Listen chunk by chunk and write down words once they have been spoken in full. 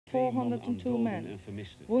402 men,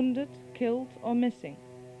 wounded, killed or missing.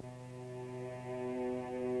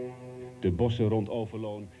 De bossen rond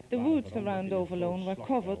Overloon. The woods around Overloon were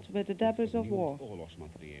covered with the debris of war.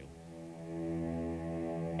 Oorlogsmaterieel.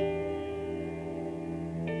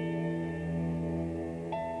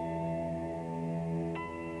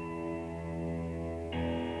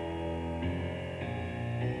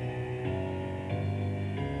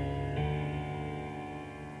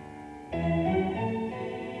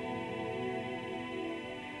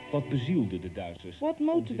 Wat bezielde de Duitsers? What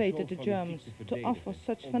motivated the Germans to offer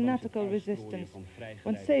such fanatical resistance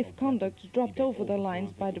when safe conduct dropped over their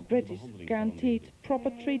lines by the British guaranteed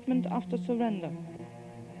proper treatment after surrender?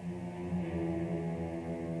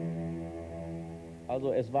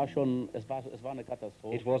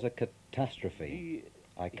 It was a catastrophe.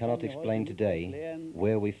 I cannot explain today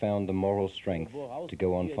where we found the moral strength to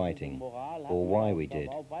go on fighting, or why we did.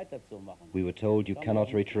 We were told you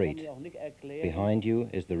cannot retreat. Behind you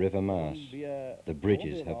is the River Maas. The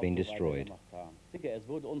bridges have been destroyed. Es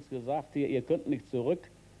wurde uns gesagt, hier, ihr könnt nicht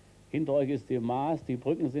zurück. Hinter euch ist die Maas, die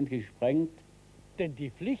Brücken sind gesprengt. Denn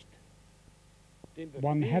die Pflicht,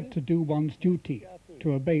 one had to do one's duty,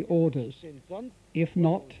 to obey orders. If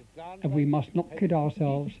not, and we must not kid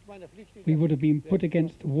ourselves, we would have been put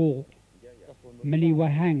against the wall. Many were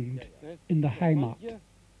hanged in the Heimat.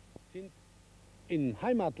 In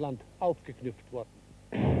Heimatland aufgeknüpft worden.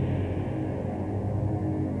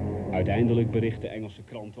 Uiteindelijk berichten Engelse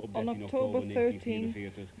kranten op On 13 October oktober 13,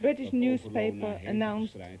 1944 British newspaper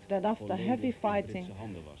announced that after heavy fighting,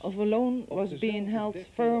 Overloon was being held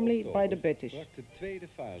firmly by the British.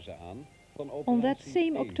 On that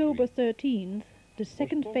same October 13th, the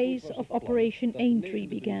second phase of Operation Aintree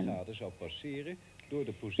began.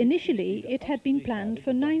 Initially, it had been planned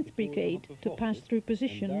for 9th Brigade to pass through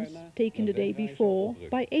positions taken the day before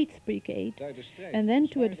by 8th Brigade and then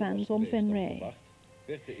to advance on Venray.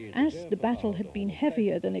 As the battle had been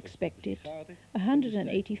heavier than expected,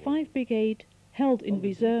 185th Brigade, held in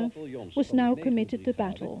reserve, was now committed to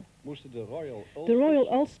battle. The Royal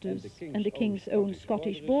Ulsters and the King's Own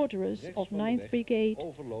Scottish Borderers of 9th Brigade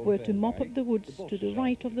were to mop up the woods to the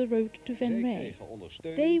right of the road to Venray.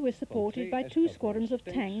 They were supported by 2 squadrons of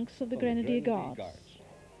tanks of the Grenadier Guards.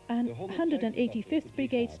 And 185th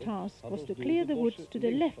Brigade's task was to clear the woods to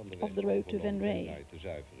the left of the road to Venray.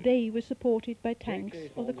 They were supported by tanks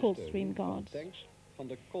of the Coldstream Guards.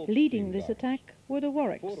 Leading this attack were the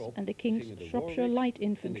Warwicks and the King's Shropshire Light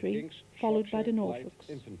Infantry, followed by the Norfolks.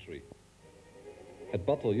 Het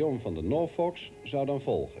bataljon van de Norfolks zou dan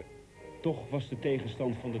volgen. Toch was de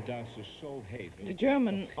tegenstand van de Duitsers zo hevig. The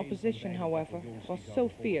German opposition, however, was so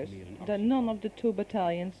fierce that none of the 2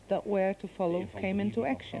 battalions that were to follow came into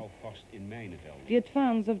action. The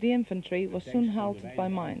advance of the infantry was soon halted by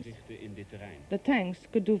mines. The tanks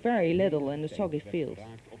could do very little in the soggy fields.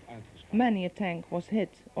 Many a tank was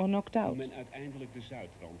hit or knocked out.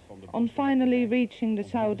 On finally reaching the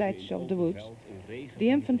south edge of the woods, the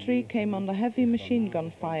infantry came under heavy machine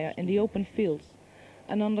gun fire in the open fields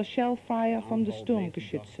and under shell fire from the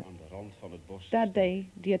Sturmgeschütze. That day,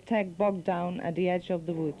 the attack bogged down at the edge of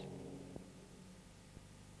the wood.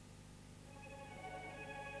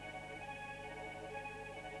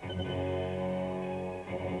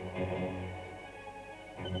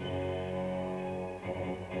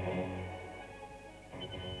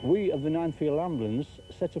 We of the 9th Field Ambulance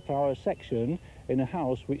set up our section in a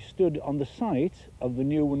house which stood on the site of the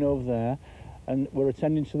new one over there, and were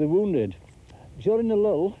attending to the wounded. During the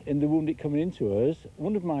lull in the wounded coming into us,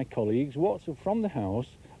 one of my colleagues walked up from the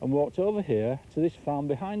house and walked over here to this farm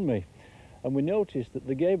behind me. And we noticed that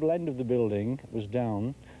the gable end of the building was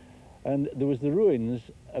down, and there was the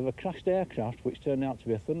ruins of a crashed aircraft which turned out to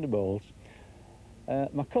be a Thunderbolt.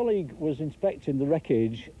 My colleague was inspecting the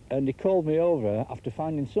wreckage, and he called me over after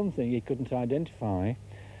finding something he couldn't identify.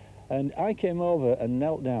 And I came over and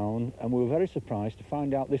knelt down, and we were very surprised to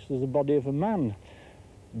find out this was the body of a man,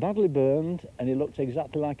 badly burned, and he looked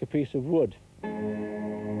exactly like a piece of wood.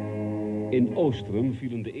 In Oostrum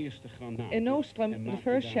vielen de eerste granaten. In Oostrum, the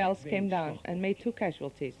first shells came down and made 2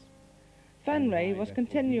 casualties. Venray was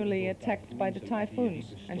continually attacked by the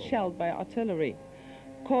typhoons and shelled by artillery,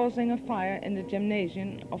 causing a fire in the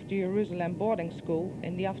gymnasium of the Jerusalem boarding school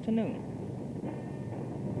in the afternoon.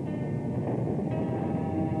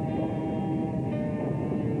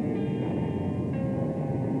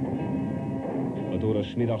 Waardoor er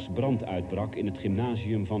 's middags brand uitbrak in het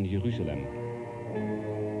gymnasium van Jeruzalem.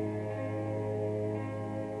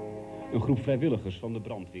 Een groep vrijwilligers van de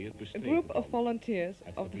brandweer A bestreed group de of brand. volunteers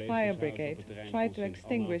Het of the fire verpleeghuis brigade op het terrein tried van to Sint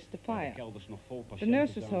extinguish Anna, the waar de fire. kelders nog vol The patiënten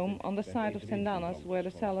nurses' zaten, home on the werd side of St. eveneens in Anna's, brand where the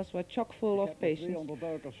geschoten. cellars were chock full of patients,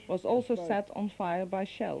 was also set on fire by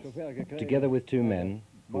shells. Together with two men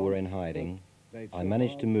who were in hiding, I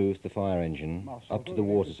managed to move the fire engine up to the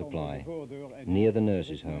water supply, near the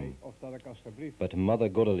nurse's home. But Mother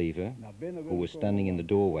Godelieve, who was standing in the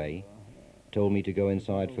doorway, told me to go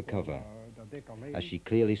inside for cover, as she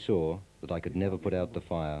clearly saw that I could never put out the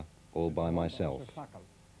fire all by myself.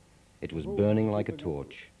 It was burning like a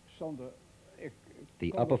torch.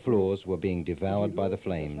 The upper floors were being devoured by the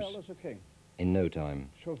flames in no time.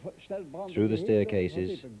 Through the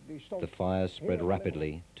staircases, the fire spread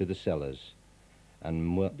rapidly to the cellars, and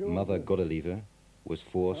Mother Godelieve was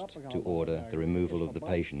forced to order the removal of the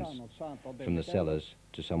patients from the cellars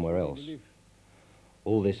to somewhere else.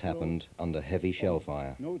 All this happened under heavy shell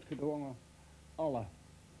fire. Noodgedwongen alle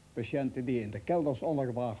patiënten die in de kelders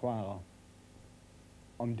ondergebracht waren,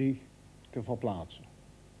 om die te verplaatsen.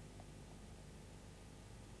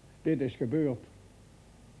 Dit is gebeurd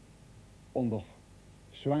onder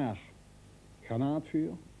zwaar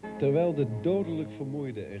granaatvuur. Terwijl de dodelijk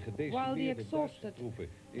vermoeide en While the gedecimeerde Duitse exhausted, troepen in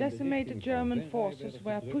de decimated richting German van Venray forces werden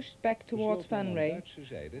were gedrukt, pushed back towards besloot men aan Venray, Duitse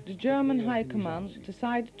zijde the tot German High reorganisatie. Command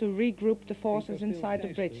decided to regroup the forces inside the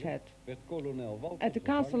bridgehead. Werd kolonel Walter At the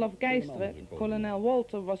castle of vervangen door een Geistre, andere Colonel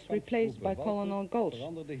Walter was replaced by Colonel Gulch,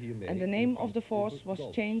 veranderde hiermee and the in name of the Kampfgruppe force was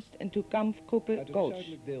Gulch. changed into Kampfgruppe Uit het Gulch.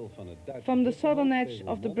 zuidelijk deel van het Duitse From the luchtruim southern edge tegen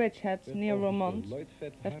of the Mont bridgehead werd near overigens Romont,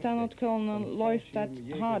 Leutnant Lieutenant Colonel Leutnant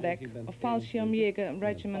Hardek of Fallschirmjäger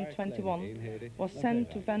Regiment 21 was sent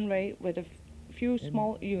to Venray with a few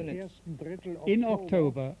small units. In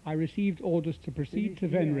October, I received orders to proceed to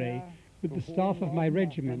Venray with the staff of my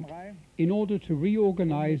regiment in order to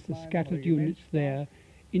reorganize the scattered units there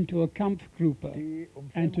into a Kampfgruppe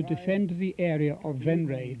and to defend the area of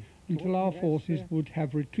Venray until our forces would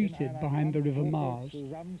have retreated behind the river Maas.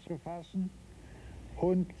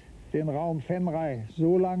 Und den Raum Venray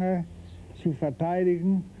so lange zu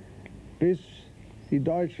verteidigen, bis die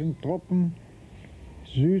deutschen Truppen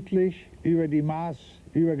südlich über die Maas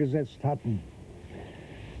übergesetzt hatten.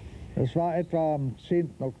 Das war etwa am 10.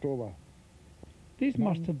 Oktober. This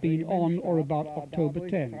must have been on or about October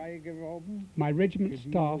 10. My regiment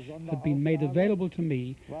staff had been made available to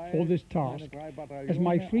me for this task, as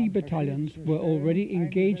my 3 battalions were already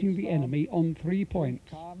engaging the enemy on 3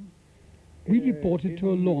 points. We reported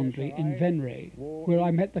to a laundry in Venray, where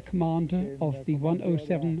I met the commander of the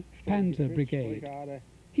 107 Panzer Brigade.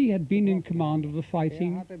 He had been in command of the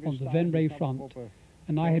fighting on the Venray front,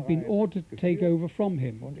 and I had been ordered to take over from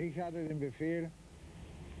him. Und ich hatte den Befehl,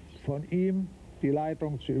 von ihm die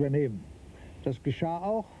Leitung zu übernehmen. Das geschah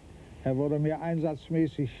auch. Er wurde mir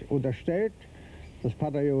einsatzmäßig unterstellt. Das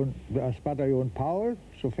Bataillon Paul,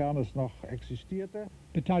 sofern es noch existierte,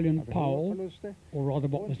 Battalion Powell, or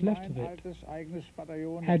rather what was left of it,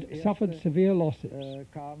 had suffered severe losses,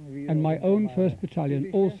 and my own 1st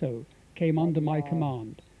Battalion also came under my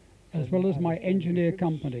command, as well as my engineer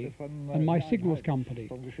company and my signals company.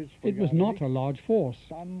 It was not a large force.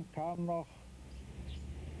 Dann kam noch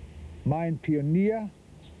meine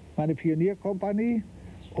Pionierkompanie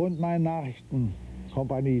und meine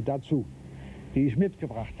Nachrichtenkompanie dazu, die ich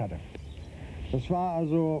mitgebracht hatte. Das war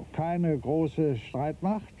also keine große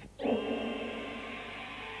Streitmacht.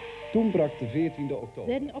 Toen brak de 14e oktober.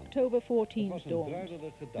 Then October 14th dawned,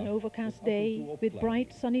 an overcast day with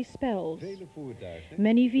bright sunny spells.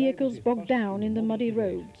 Many vehicles bogged down in the muddy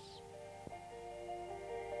roads.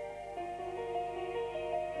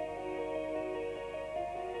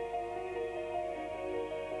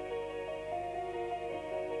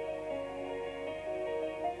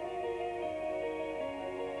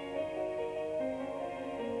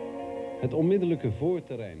 Het onmiddellijke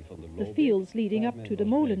voorterrein van de The fields leading up to the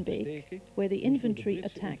Molenbeek, where the infantry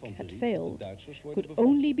attack had failed, could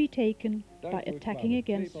only be taken by attacking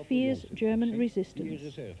against fierce German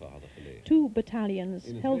resistance. 2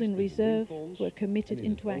 battalions held in reserve were committed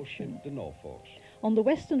into action. On the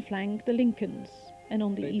western flank, the Lincolns, and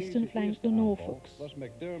on the eastern flank, the Norfolks.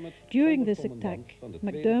 During this attack,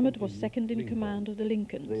 MacDermott was second in command of the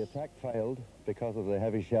Lincolns. The attack failed because of the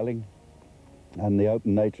heavy shelling and the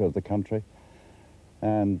open nature of the country,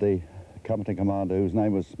 and the company commander, whose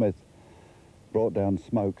name was Smith, brought down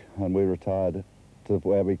smoke, and we retired to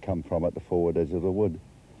where we come from at the forward edge of the wood.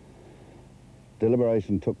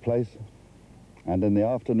 Deliberation took place, and in the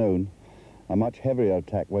afternoon a much heavier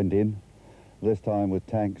attack went in, this time with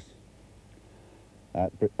tanks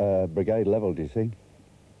at brigade level, do you see,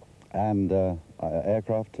 and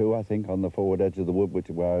aircraft too, I think, on the forward edge of the wood, which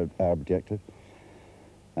were our objective.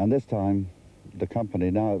 And this time, the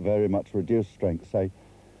company, now at very much reduced strength, say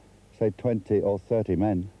 20 or 30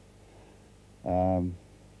 men,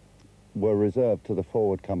 were reserved to the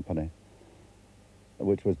forward company,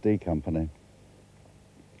 which was D Company.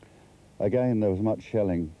 Again, there was much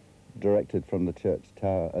shelling directed from the church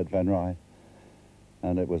tower at Venray,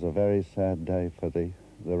 and it was a very sad day for the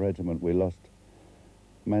regiment. We lost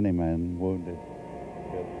many men wounded.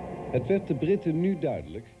 Het werd de Britten nu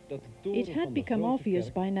duidelijk dat de toren It had van de become grote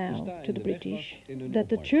obvious kerk by now staan to in the de weg British was in hun that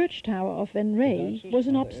the opmars. church tower of Venray was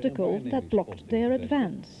an obstacle that blocked their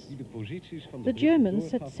advance. Die de posities van de The Germans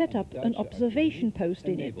Britten had set doorgaf up aan an de Duitse observation artillerie post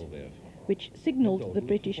en in it, nebelwerfer. which signaled the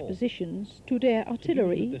British positions to their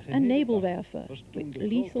artillery and naval warfare with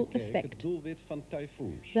lethal effect.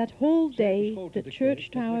 That whole day, the church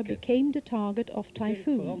tower became the target of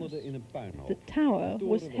typhoons. The tower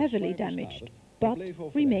was heavily damaged, but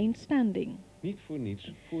remained standing.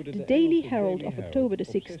 The Daily Herald of October the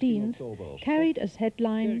 16th carried as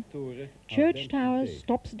headline, "Church Tower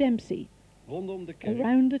Stops Dempsey."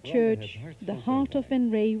 Around the church, the heart of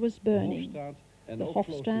Venray was burning, the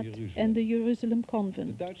Hofstraat and the Jerusalem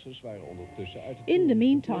convent. In the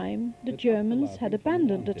meantime, the Germans had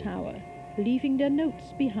abandoned the tower, leaving their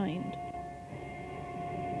notes behind.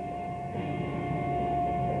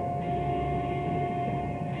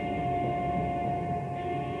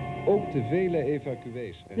 Ook de vele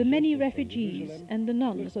evacuees en The many zusters van refugees Jeruzalem and the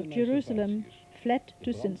nuns of vluchtten naar Jerusalem Servatius. fled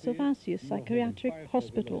to St. Servatius Psychiatric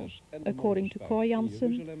Hospital, according to Cor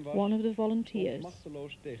Jansen, one of the volunteers.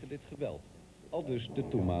 Machteloos tegen dit geweld. Aldus de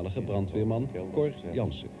toenmalige brandweerman Cor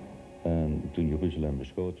Jansen. En toen Jeruzalem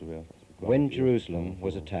beschoten werd. When Jerusalem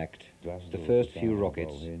was attacked, the first few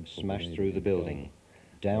rockets smashed through the building,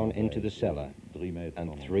 down into the cellar,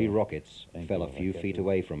 and 3 rockets fell a few feet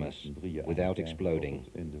away from us without exploding.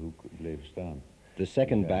 The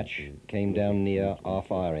second batch came down near our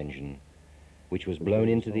fire engine, which was blown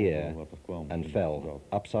into the air and fell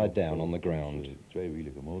upside down on the ground,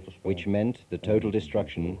 which meant the total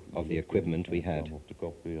destruction of the equipment we had.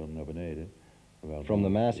 From the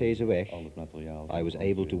Maashezenweg, I was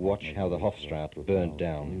able to watch how the Hofstraat burned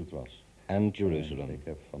down, and Jerusalem.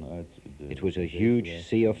 It was a huge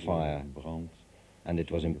sea of fire, and it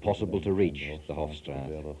was impossible to reach the Hofstraat.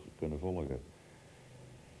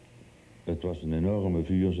 Het was een enorme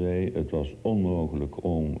vuurzee. Het was onmogelijk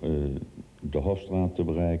om de Hofstraat te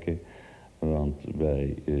bereiken, want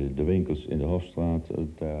bij de winkels in de Hofstraat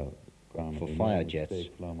daar kwamen For fire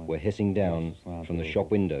jets were hissing down from the shop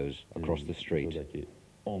windows across the street.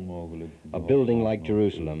 A building like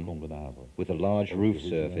Jerusalem, with a large roof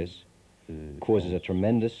surface, causes a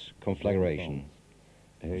tremendous conflagration.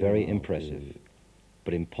 Very impressive,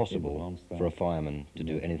 but impossible for a fireman to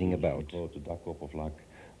do anything about.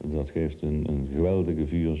 Dat geeft een geweldige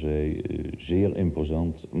vuurzee, zeer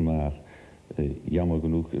imposant, maar jammer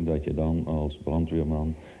genoeg dat je dan als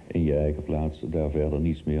brandweerman in je eigen plaats daar verder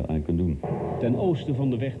niets meer aan kunt doen. Ten oosten van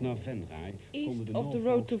de weg naar Venray. East of the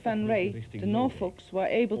road to Venray, the Norfolks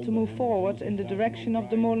were able to move forward in the direction of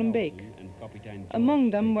the Molenbeek.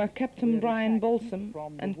 Among them were Captain Brian Balsam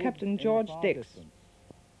and Captain George Dix.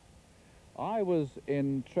 I was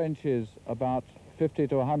in trenches about 50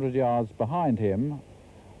 to 100 yards behind him,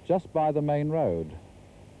 just by the main road.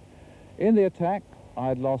 In the attack, I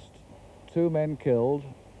had lost 2 men killed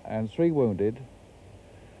and 3 wounded,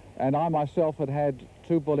 and I myself had had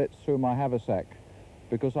 2 bullets through my haversack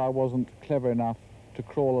because I wasn't clever enough to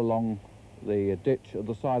crawl along the ditch at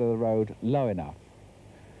the side of the road low enough.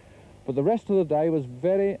 But the rest of the day was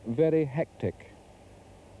very, very hectic.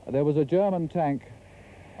 There was a German tank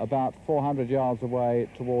about 400 yards away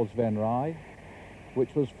towards Venray,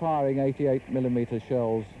 which was firing 88mm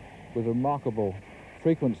shells with remarkable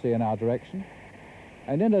frequency in our direction.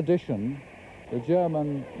 And in addition, the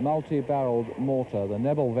German multi-barreled mortar, the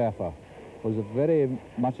Nebelwerfer, was very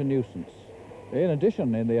much a nuisance. In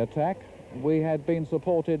addition, in the attack, we had been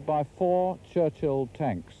supported by 4 Churchill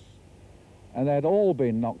tanks, and they had all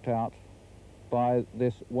been knocked out by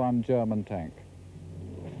this one German tank.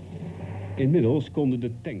 Inmiddels konden de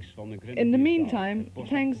tanks van de Grenadier In the meantime,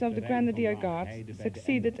 tanks of the Grenadier Guards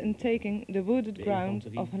succeeded in taking the wooded ground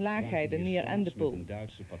of Laagheide near Endepoel.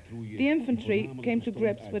 The infantry came to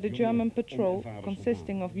grips with a German patrol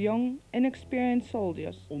consisting of young, inexperienced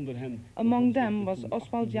soldiers. Among them was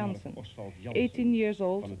Oswald Jansen, 18 years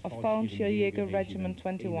old, of Volunteerjäger Regiment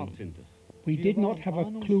 21. We did not have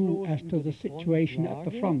a clue as to the situation at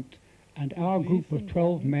the front, and our group of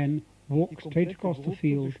 12 men walked straight across the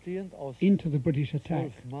field into the British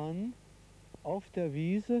attack. Mann auf der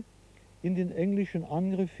Wiese in den englischen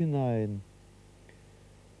Angriff hinein.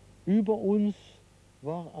 Über uns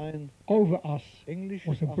Over us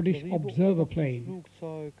was a British observer plane.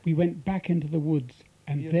 We went back into the woods,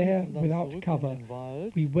 and there, without cover,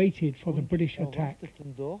 we waited for the British attack.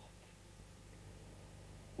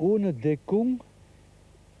 Ohne Deckung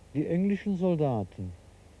die englischen Soldaten.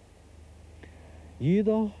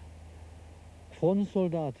 Jeder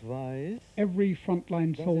Frontsoldat weiß, every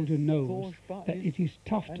frontline soldier knows that it is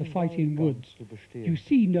tough to fight in woods. You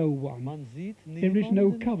see no one. There is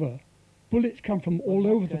no cover. Bullets come from all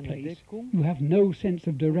over the place. You have no sense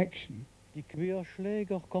of direction. Die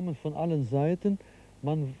Querschläger kommen von allen Seiten.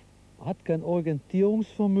 Man hat kein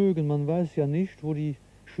Orientierungsvermögen. Man weiß ja nicht, wo die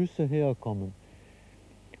Schüsse herkommen.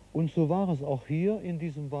 Und so war es auch hier in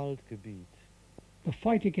diesem Waldgebiet. The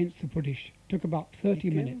fight against the British took about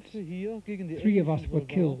 30 minutes. 3 of us were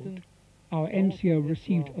killed. Our NCO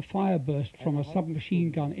received a fireburst from a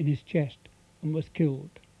submachine gun in his chest and was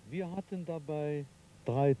killed. Wir hatten dabei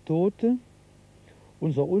 3 Tote.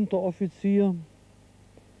 Unser Unteroffizier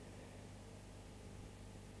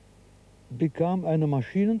bekam eine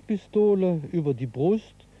Maschinenpistole über die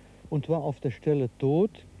Brust und war auf der Stelle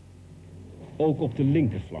tot. Ook op de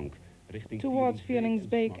linkerflank. Towards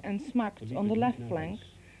Vierlingsbeek and Smacht on the left flank,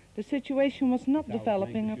 the situation was not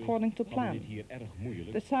developing according to plan.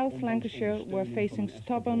 The South Lancashire were facing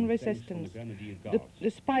stubborn resistance,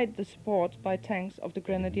 despite the support by tanks of the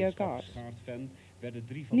Grenadier Guards.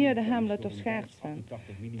 Near the hamlet of Schaartsven,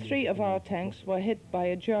 3 of our tanks were hit by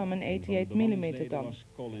a German 88mm gun.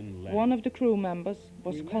 One of the crew members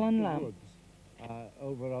was Colin Lamb.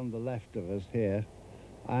 Over on the left of us here,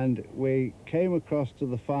 and we came across to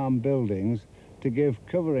the farm buildings to give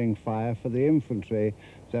covering fire for the infantry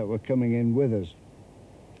that were coming in with us.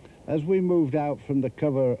 As we moved out from the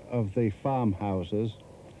cover of the farmhouses,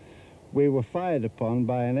 we were fired upon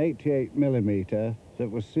by an 88mm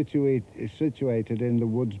that was situated in the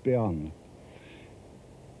woods beyond.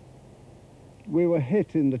 We were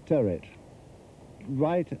hit in the turret,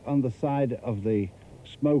 right on the side of the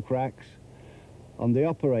smoke racks, on the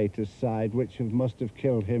operator's side, which must have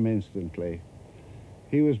killed him instantly.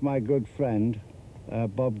 He was my good friend,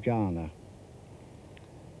 Bob Garner.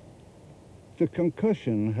 The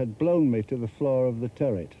concussion had blown me to the floor of the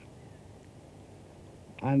turret,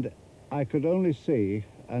 and I could only see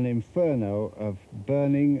an inferno of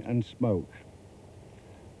burning and smoke.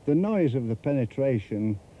 The noise of the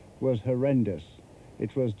penetration was horrendous.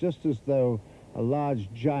 It was just as though a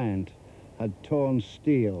large giant had torn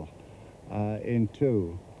steel in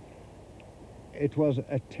two. It was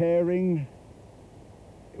a tearing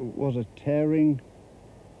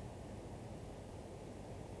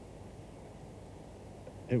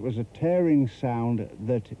sound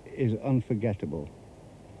that is unforgettable.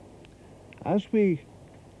 As we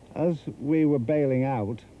were bailing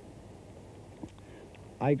out,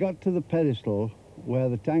 I got to the pedestal where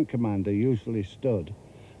the tank commander usually stood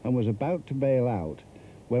and was about to bail out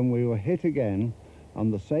when we were hit again on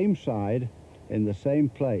the same side, in the same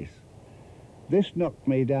place. This knocked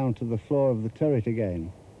me down to the floor of the turret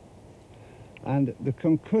again. And the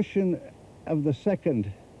concussion of the second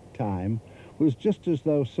time was just as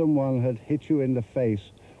though someone had hit you in the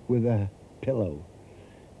face with a pillow.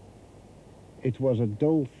 It was a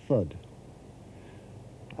dull thud.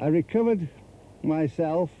 I recovered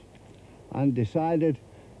myself and decided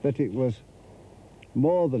that it was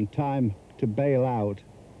more than time to bail out.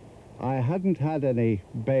 I hadn't had any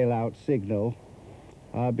bailout signal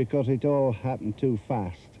because it all happened too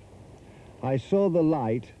fast. I saw the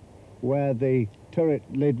light where the turret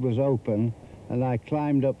lid was open, and I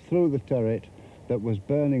climbed up through the turret that was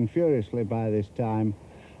burning furiously by this time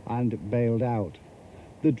and bailed out.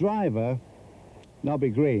 The driver, Nobby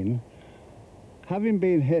Green, having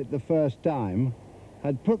been hit the first time,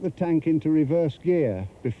 had put the tank into reverse gear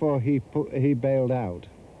before he bailed out.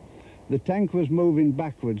 The tank was moving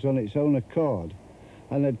backwards on its own accord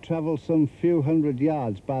and had travelled some few hundred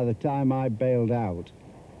yards by the time I bailed out.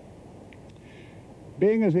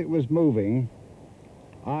 Being as it was moving,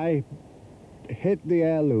 I hit the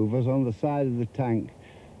air louvers on the side of the tank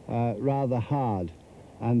rather hard,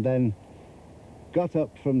 and then got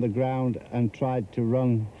up from the ground and tried to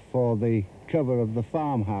run for the cover of the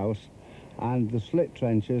farmhouse and the slit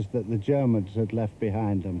trenches that the Germans had left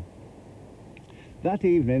behind them. That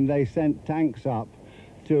evening they sent tanks up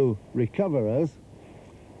to recover us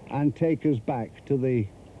and take us back to the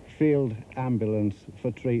field ambulance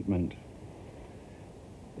for treatment.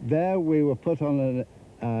 There we were put on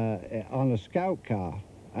a scout car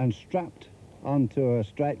and strapped onto a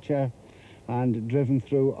stretcher and driven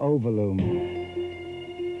through Overloon.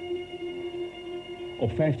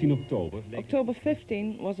 Op 15 oktober... October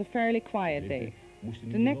 15 was a fairly quiet day.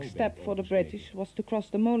 The next step for the British was to cross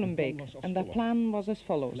the Molenbeek, and their plan was as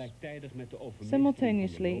follows.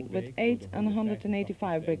 Simultaneously, with 8th and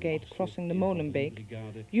 185 Brigade crossing the Molenbeek,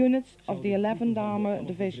 units of the 11th Armour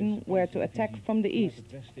Division were to attack from the east.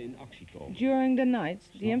 During the night,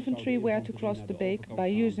 the infantry were to cross the beek by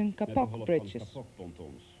using kapok bridges.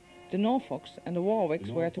 The Norfolks and the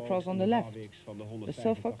Warwicks were to cross on the left, the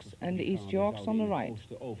Suffolks and the East Yorks on the right.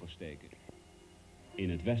 In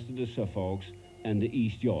het westen de Suffolks en de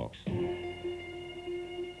East Yorks.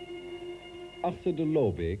 Achter de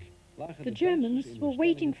Loobeek lagen The Germans were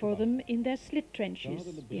waiting for them in their slit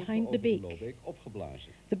trenches behind the beek.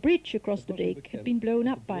 The bridge across the beek had been blown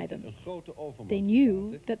up by them. They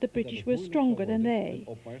knew that the British were stronger than they,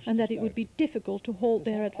 and that it would be difficult to halt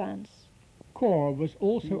their advance. Corps was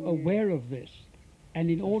also aware of this, and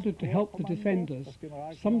in order to help the defenders,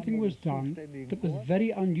 something was done that was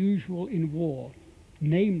very unusual in war.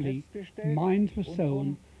 Namely, mines were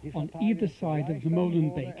sown on either side of the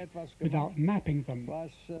Molenbeek without mapping them.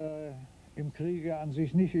 Was im Kriege an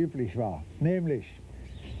sich nicht üblich war. Nämlich,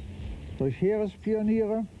 durch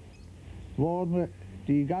Heerespioniere wurden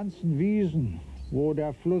die ganzen Wiesen, wo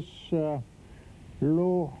der Fluss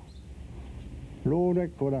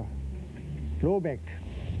Lobeck,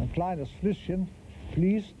 ein kleines Flüsschen,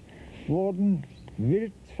 fließt, wurden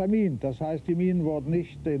wild vermint. Das heißt, die Minen wurden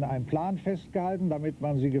nicht in einem Plan festgehalten, damit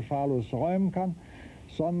man sie gefahrlos räumen kann,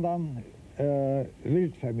 sondern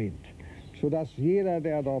wild vermint, sodass jeder,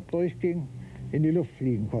 der dort durchging, in die Luft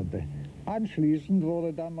fliegen konnte. Anschließend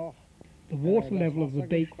wurde dann noch the water level of the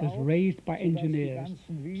beek was raised by engineers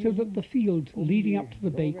so that the fields leading up to the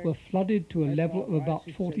beek were flooded to a level of about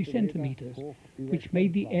 40 centimeters, which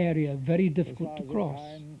made the area very difficult to cross.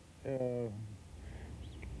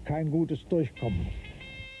 Kein gutes Durchkommen.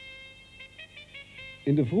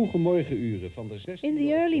 In de vroege morgenuren van de 16e In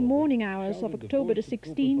the early morning hours of October the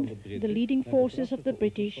 16th, the leading forces of the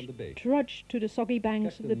British trudged to the soggy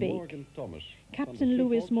banks of the beek. Captain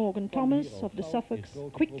Lewis Morgan Thomas of the Suffolks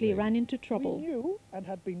quickly ran into trouble. We knew and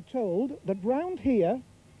had been told that round here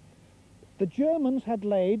the Germans had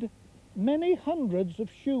laid many hundreds of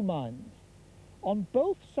shoe mines on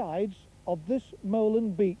both sides of this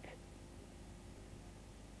Molenbeek.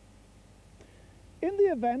 In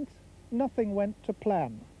the event, nothing went to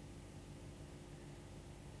plan.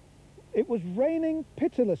 It was raining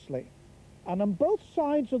pitilessly, and on both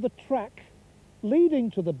sides of the track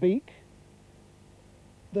leading to the beek,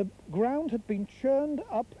 the ground had been churned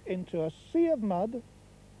up into a sea of mud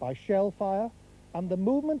by shell fire and the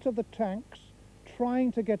movement of the tanks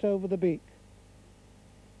trying to get over the beek.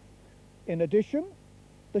 In addition,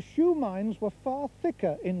 the shoe mines were far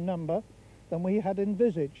thicker in number than we had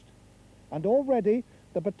envisaged, and already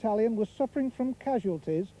the battalion was suffering from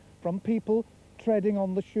casualties from people treading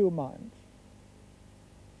on the shoe mines.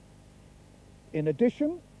 In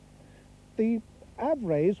addition, the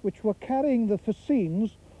Avrays, which were carrying the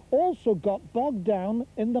fascines, also got bogged down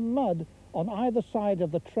in the mud on either side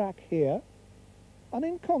of the track here, and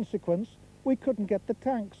in consequence, we couldn't get the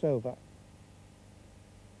tanks over.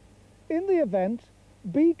 In the event,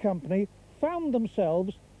 B Company found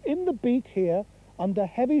themselves in the beek here under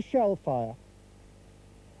heavy shell fire,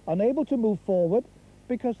 unable to move forward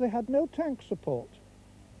because they had no tank support.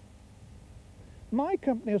 My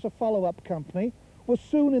company, as a follow-up company, was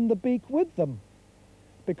soon in the beek with them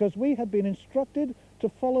because we had been instructed to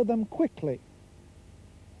follow them quickly.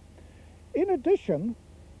 In addition,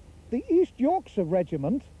 the East Yorkshire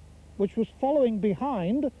Regiment, which was following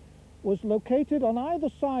behind, was located on either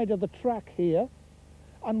side of the track here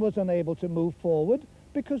and was unable to move forward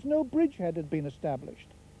because no bridgehead had been established.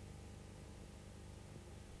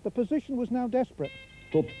 The position was now desperate.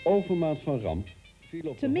 Tot overmaat van ramp.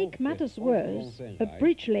 To make matters worse, a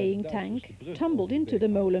bridge-laying tank tumbled into the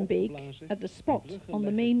Molenbeek at the spot on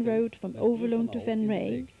the main road from Overloon to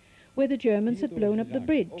Venray, where the Germans had blown up the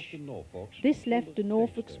bridge. This left the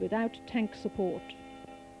Norfolks without tank support.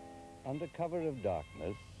 Under cover of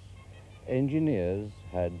darkness, engineers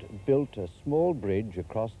had built a small bridge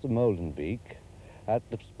across the Molenbeek at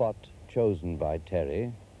the spot chosen by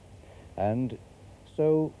Terry, and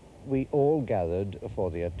so we all gathered for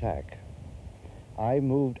the attack. I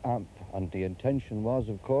moved up, and the intention was,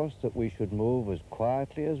 of course, that we should move as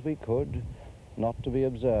quietly as we could, not to be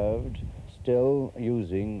observed, still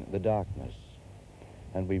using the darkness.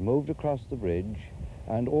 And we moved across the bridge,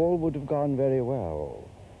 and all would have gone very well.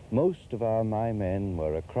 Most of my men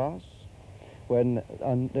were across, when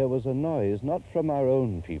there was a noise, not from our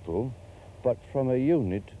own people, but from a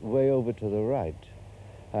unit way over to the right.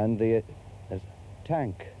 And the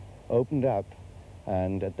tank opened up,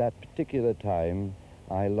 and at that particular time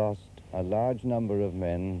I lost a large number of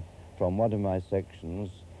men from one of my sections,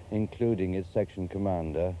 including its section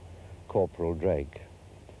commander, Corporal Drake.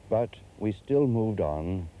 But we still moved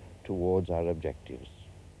on towards our objectives.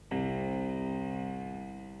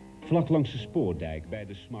 Vlak langs de spoordijk bij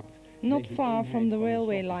de Smakt. Not far from the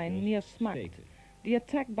railway line near Smacht, the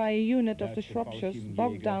attack by a unit of the Shropshires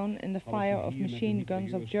bogged down in the fire of machine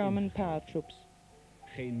guns of German paratroops.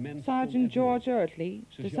 Sergeant George Eartley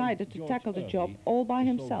decided to tackle the job all by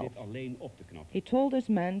himself. He told his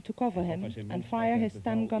men to cover him and fire his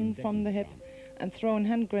stand gun from the hip, and throwing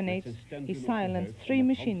hand grenades, he silenced 3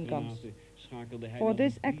 machine guns. For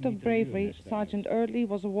this act of bravery, Sergeant Eartley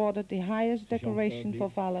was awarded the highest decoration for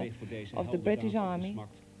valor of the British Army,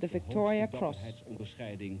 the Victoria Cross.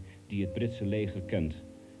 Onderscheiding die het Britse leger kent,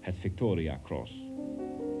 het Victoria Cross.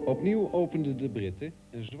 Opnieuw openden de Britten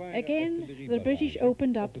een zware Again, the British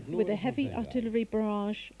opened up with a heavy artillery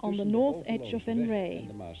barrage on the north edge of Venray.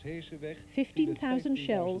 15,000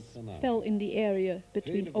 shells fell in the area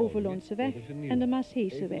between Overloonseweg and the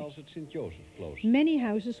Maasheeseweg. Many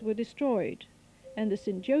houses were destroyed, and the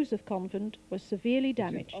St. Joseph convent was severely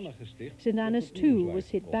damaged. St. Anne's too was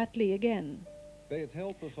hit badly again.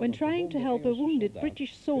 When trying to help a wounded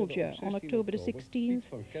British soldier on October the 16th,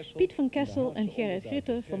 Piet van Kessel and Gerrit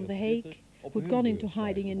Ritter from The Hague, who'd gone into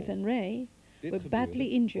hiding in Venray, were badly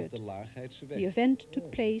injured. The event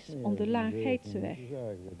took place on the Laagheidse.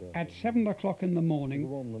 At 7 o'clock in the morning,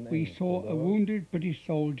 we saw a wounded British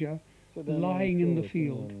soldier lying in the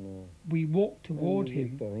field. We walked toward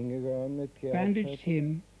him, bandaged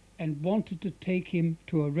him, and wanted to take him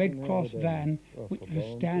to a Red Cross van which was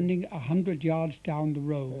standing 100 yards down the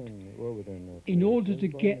road. In order to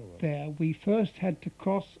get there, we first had to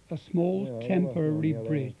cross a small temporary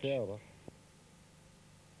bridge.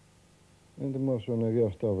 En toen moesten we nog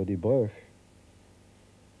eerst over die brug.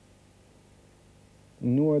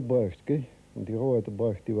 Noordbrugje, want die grote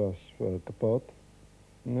brug die was wel kapot.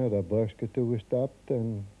 Nou, dat brugje toegestapt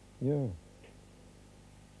en ja.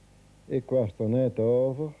 Ik was er net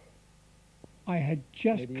over. I had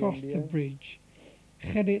just crossed the bridge.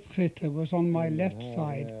 Gerrit Ritter was on my left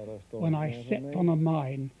side when I stepped on a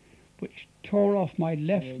mine, which tore off my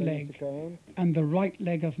left leg and the right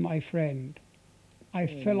leg of my friend.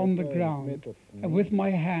 I fell on the ground and with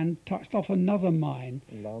my hand touched off another mine,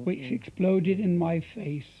 which exploded in my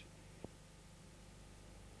face.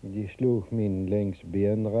 Die sloeg mijn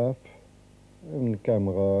linksbeen eraf en mijn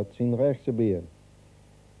kameraad zijn rechterbeen.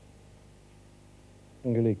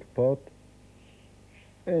 En gelijk kapot.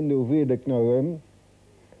 En toen viel ik nog om.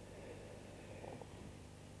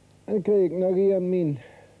 En kreeg ik nog hier mijn,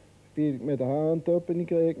 viel ik met de hand op en die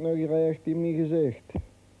kreeg ik nog recht in mijn gezicht.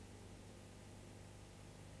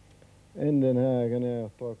 En Den Hagenaar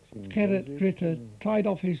trok zijn Gerrit Ritter tied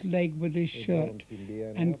off his leg with his shirt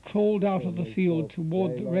and crawled out of the field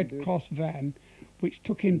toward the Red Cross van, which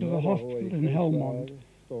took him to the hospital in Helmond.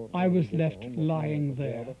 I was left lying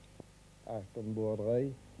there. Achter een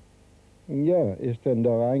boerderij. Ja, is dan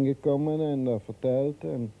daar aangekomen en dat verteld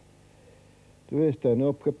en toen is dan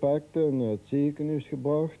opgepakt en naar het ziekenhuis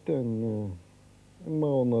gebracht maar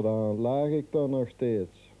onder de hand lag ik daar nog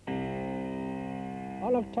steeds.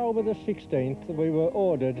 On October the 16th, we were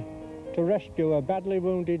ordered to rescue a badly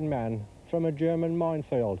wounded man from a German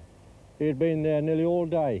minefield. He had been there nearly all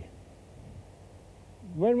day.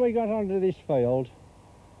 When we got onto this field,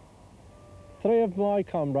 3 of my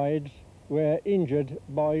comrades were injured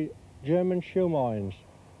by German shoe mines.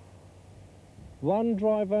 One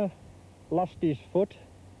driver lost his foot,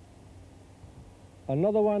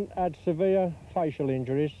 another one had severe facial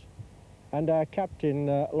injuries, and our captain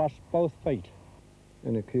lost both feet.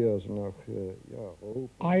 En ik hoor ze nog,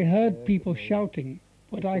 I heard people shouting,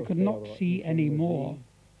 but I could not see any more.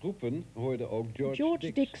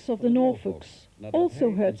 George Dix of the Norfolks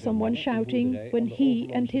also heard someone shouting when he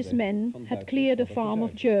and his men had cleared a farm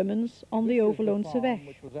of Germans on the Overloonseweg.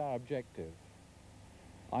 Which was our objective.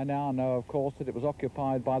 I now know, of course, that it was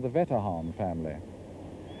occupied by the Wetterhahn family.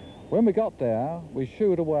 When we got there, we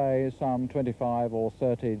shooed away some 25 or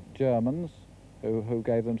 30 Germans who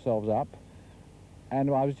gave themselves up. And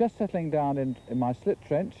I was just settling down in my slit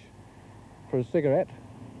trench for a cigarette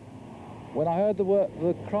when I heard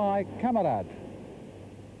the cry, "Kamerad."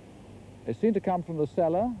 It seemed to come from the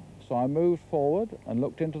cellar, so I moved forward and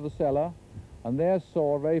looked into the cellar, and there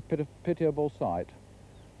saw a very pitiable sight.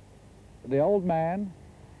 The old man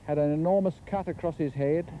had an enormous cut across his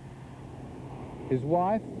head. His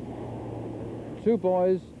wife, 2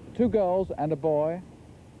 boys, 2 girls and a boy,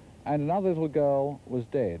 and another little girl was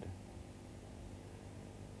dead.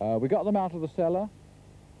 We got them out of the cellar,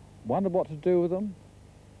 wondered what to do with them,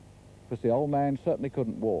 because the old man certainly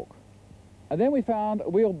couldn't walk. And then we found a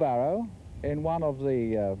wheelbarrow in one of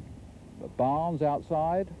the barns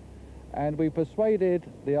outside, and we persuaded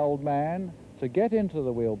the old man to get into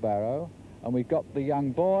the wheelbarrow, and we got the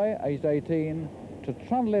young boy, aged 18, to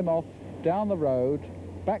trundle him off down the road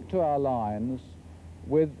back to our lines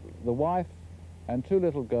with the wife and 2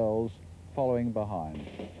 little girls following behind.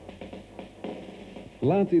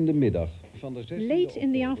 Laat in de middag. Late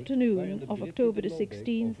in the afternoon of October the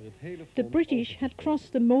 16th, the British had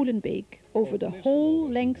crossed the Molenbeek over the whole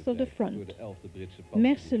length of the front.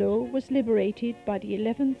 Mercelo was liberated by the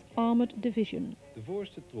 11th Armoured Division.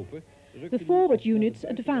 The forward units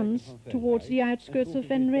advanced towards the outskirts of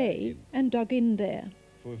Venray and dug in there.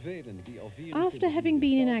 After having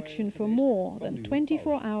been in action for more than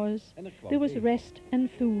 24 hours, there was rest and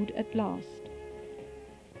food at last.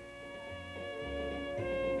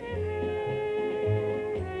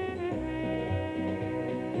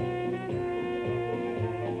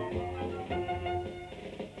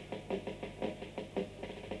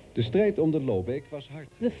 De strijd om de Loobeek was hard.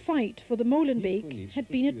 The fight for the Molenbeek had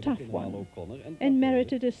been a tough one and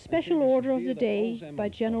merited a special order of the day by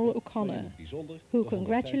General O'Connor, who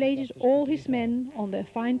congratulated all his men on their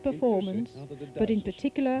fine performance, but in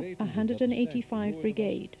particular 185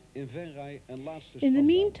 Brigade. In the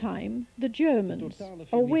meantime, the Germans,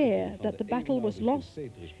 aware that the battle was lost,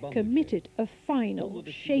 committed a final,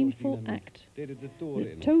 shameful act,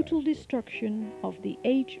 the total destruction of the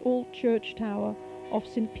age-old church tower of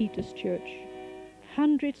St. Peter's Church.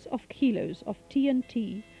 Hundreds of kilos of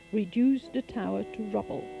TNT reduced the tower to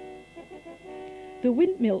rubble. The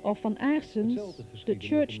windmill of Van Aarsens, the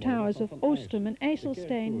church towers of Oostrum and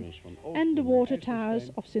IJsselstein, and the water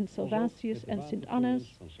towers of St. Salvatius and St. Anna's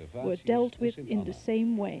were dealt with in the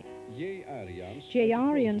same way.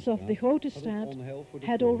 J-Arians of the Grotestraat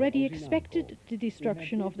had already expected the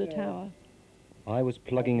destruction of the tower. I was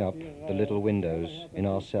plugging up the little windows in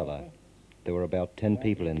our cellar. There were about 10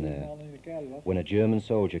 people in there, when a German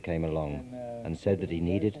soldier came along and said that he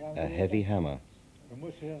needed a heavy hammer.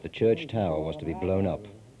 The church tower was to be blown up.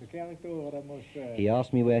 He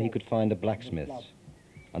asked me where he could find a blacksmith,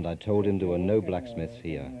 and I told him there were no blacksmiths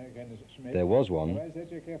here. There was one,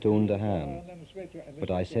 Toon de Haan, but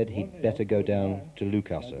I said he'd better go down to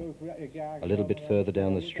Lucassen, a little bit further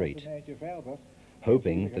down the street,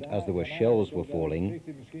 hoping that as there were shells were falling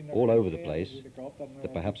all over the place,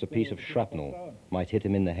 that perhaps a piece of shrapnel might hit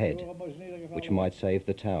him in the head, which might save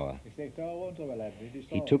the tower.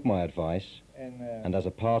 He took my advice, and as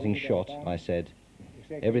a parting shot, I said,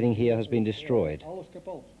 "Everything here has been destroyed."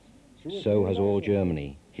 "So has all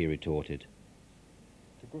Germany," he retorted.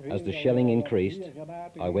 As the shelling increased,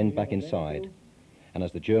 I went back inside, and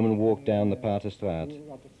as the German walked down the Paterstraat,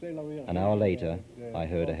 an hour later, I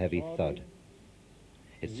heard a heavy thud.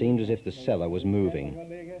 It seemed as if the cellar was moving,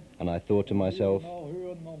 and I thought to myself,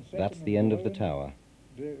 that's the end of the tower.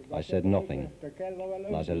 I said nothing,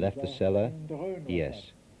 and as I left the cellar,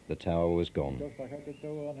 yes, the tower was gone.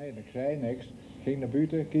 Ik zei niks, ging naar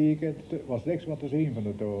buiten kijken, er was niks meer te zien van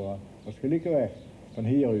de toren. Het was gelijk weg, van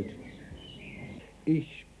hieruit.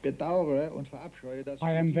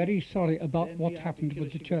 I am very sorry about what happened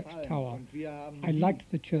with the church tower. I liked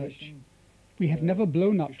the church. We have never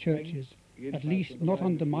blown up churches. At least not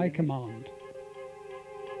under my command.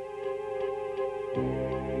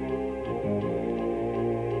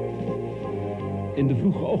 In de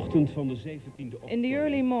vroege ochtend van de 17e oktober. In the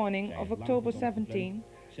early morning of October 17,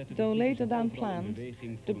 though later than planned,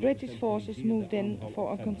 the British forces moved in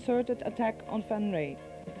for a concerted attack on Venray.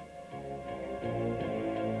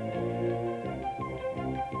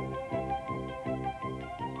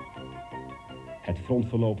 Het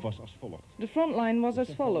frontverloop was als volgt. The front line was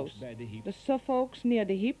as follows: the Suffolks near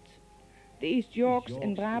the Heapt, the East Yorks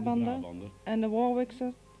in Brabander, and the Warwicks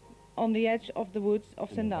on the edge of the woods of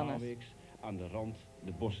St. Anna's. Aan de rand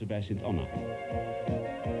de bossen bij St. Anna.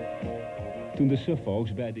 Toen de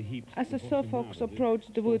Suffolks bij de Heapt. As the Suffolks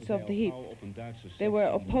approached the woods of the Heapt, they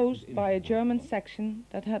were opposed by a German section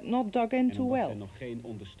that had not dug in too well.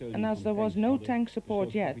 And as there was no tank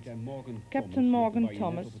support yet, Captain Morgan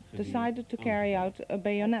Thomas decided to carry out a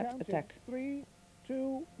bayonet attack. 3,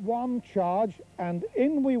 2, 1 charge, and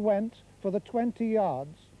in we went for the 20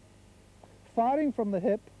 yards, firing from the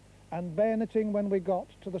hip and bayoneting when we got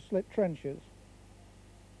to the slit trenches.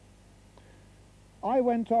 I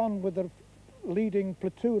went on with the leading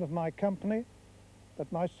platoon of my company,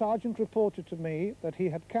 that my sergeant reported to me that we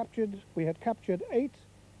had captured 8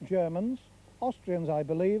 Germans, Austrians I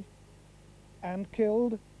believe, and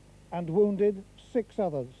killed and wounded 6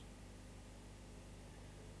 others.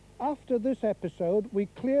 After this episode, we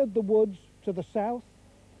cleared the woods to the south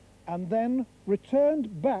and then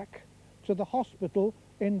returned back to to the hospital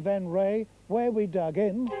in Venray, where we dug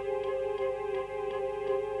in.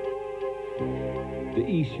 The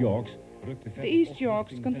East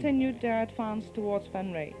Yorks continued their advance towards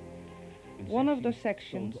Venray. One of the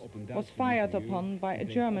sections was fired upon by a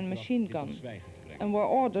German machine gun and were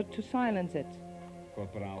ordered to silence it.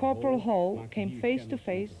 Corporal Hall came face to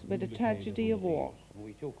face with the tragedy of war.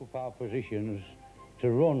 We took up our positions to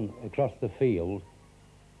run across the field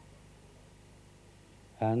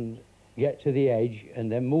and get to the edge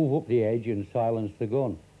and then move up the edge and silence the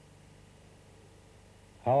gun.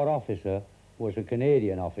 Our officer was a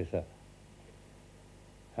Canadian officer,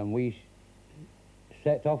 and we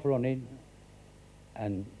set off running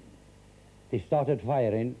and they started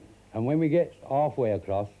firing, and when we get halfway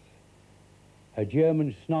across, a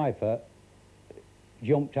German sniper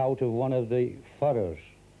jumped out of one of the furrows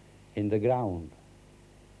in the ground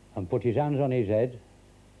and put his hands on his head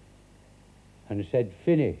and said,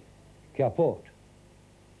 "Fini, kaput."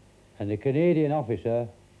 And the Canadian officer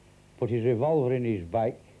put his revolver in his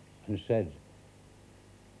back and said,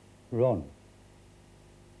 "Run,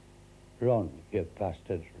 run, you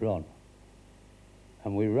bastards, run."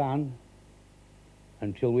 And we ran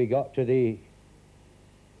until we got to the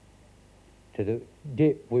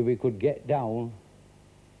dip where we could get down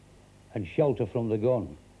and shelter from the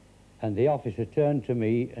gun. And the officer turned to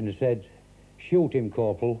me and said, "Shoot him,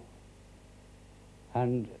 Corporal."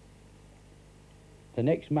 And the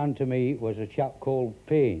next man to me was a chap called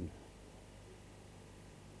Payne.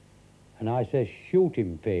 And I said, "Shoot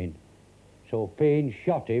him, Payne." So Payne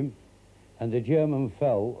shot him, and the German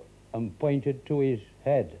fell and pointed to his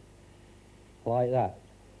head, like that.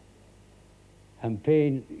 And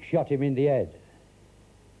Payne shot him in the head.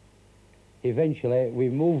 Eventually, we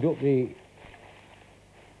moved up the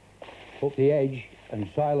edge and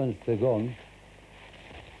silenced the gun,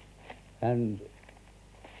 and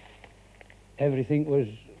everything was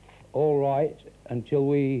all right until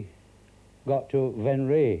we got to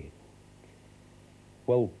Venray.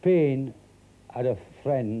 Well, Payne had a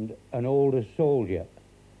friend, an older soldier.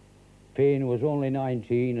 Payne was only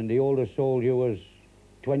 19 and the older soldier was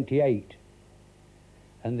 28.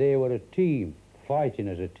 And they were a team, fighting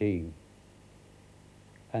as a team.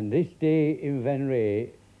 And this day in Venray,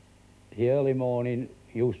 the early morning,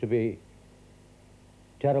 used to be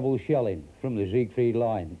terrible shelling from the Siegfried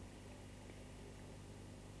line.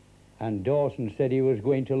 And Dawson said he was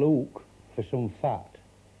going to look for some fat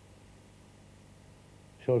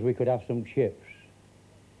so as we could have some chips.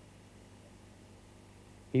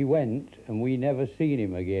 He went, and we never seen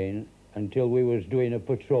him again until we was doing a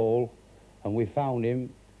patrol, and we found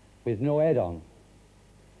him with no head on.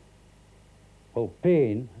 Well,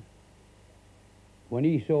 Payne, when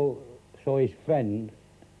he saw his friend,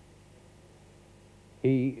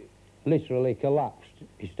 he literally collapsed.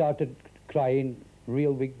 He started crying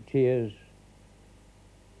real big tears,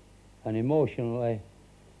 and emotionally,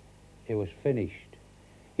 it was finished.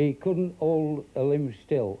 He couldn't hold a limb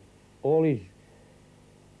still. All his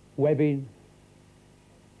webbing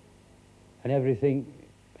and everything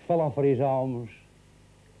fell off of his arms.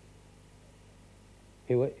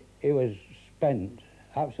 He was spent,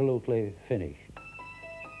 absolutely finished.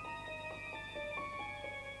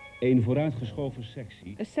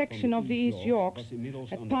 A section of the East Yorks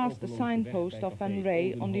had passed the signpost of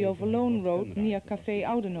Venray on the Overloon road near Café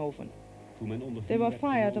Oudenhoven. They were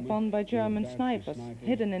fired upon by German snipers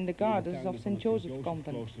hidden in the gardens of St. Joseph's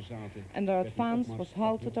Convent, and their advance was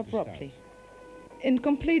halted abruptly. In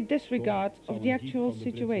complete disregard of the actual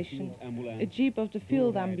situation, a jeep of the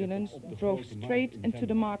field ambulance drove straight into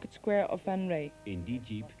the market square of Venray.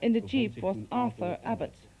 In the jeep was Arthur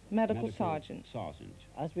Abbott, medical sergeant.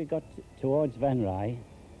 As we got towards Venray,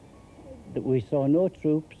 we saw no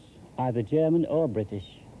troops, either German or British,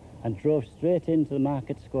 and drove straight into the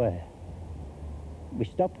market square. We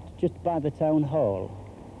stopped just by the town hall.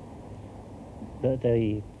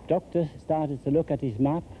 The doctor started to look at his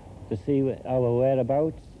map to see our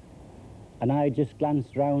whereabouts, and I just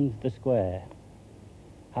glanced round the square.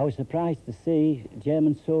 I was surprised to see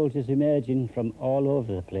German soldiers emerging from all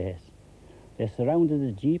over the place. They surrounded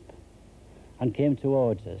the jeep and came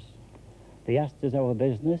towards us. They asked us our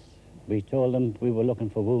business. We told them we were looking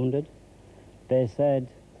for wounded. They said,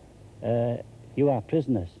 "You are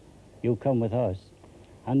prisoners. You come with us."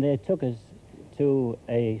 And they took us to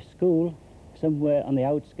a school somewhere on the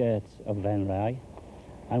outskirts of Venray,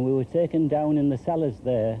 and we were taken down in the cellars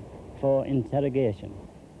there for interrogation.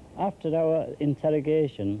 After our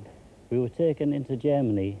interrogation, we were taken into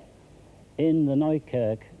Germany in the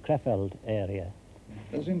Neukerk, Krefeld area.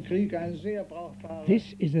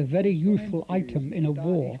 This is a very useful item in a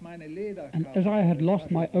war, and as I had lost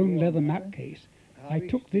my own leather map case, I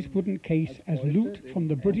took this wooden case as loot from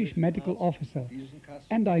the British medical officer,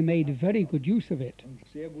 and I made very good use of it.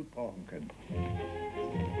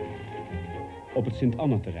 Op het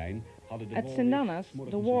Sint-Anna-terrein hadden de At St. Anna's,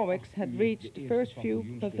 the Warwicks had reached the first few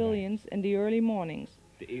pavilions in the early mornings.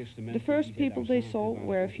 The first people they saw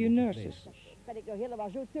were a few nurses.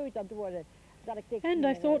 And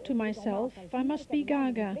I thought to myself, I must be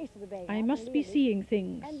Gaga. I must be seeing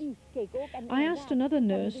things. I asked another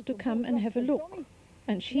nurse to come and have a look,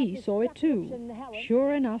 and she saw it too.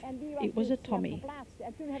 Sure enough, it was a Tommy.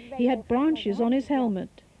 He had branches on his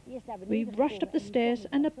helmet. We rushed up the stairs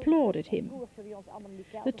and applauded him.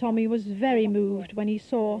 The Tommy was very moved when he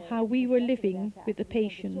saw how we were living with the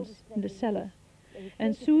patients in the cellar.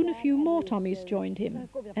 And soon a few more Tommies joined him,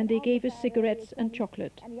 and they gave us cigarettes and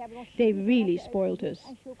chocolate. They really spoiled us.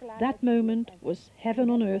 That moment was heaven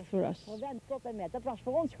on earth for us.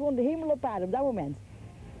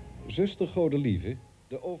 Zuster Godelieve,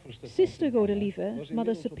 Sister Godelieve,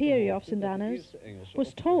 Mother Superior of St. Anna's,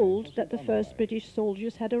 was told that the first British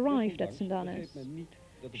soldiers had arrived at St. Anna's.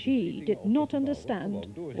 She did not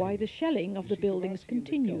understand why the shelling of the buildings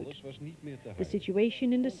continued. The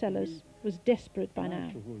situation in the cellars was desperate by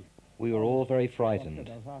now. We were all very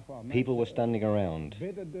frightened. People were standing around,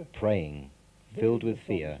 praying, filled with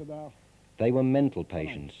fear. They were mental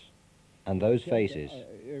patients, and those faces,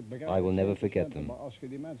 I will never forget them.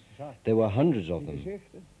 There were hundreds of them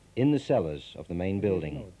in the cellars of the main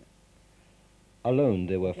building. Alone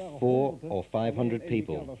there were 400 or 500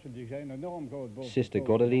 people. Sister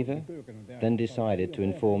Godelieve then decided to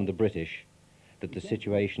inform the British that the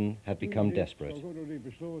situation had become desperate,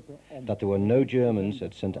 that there were no Germans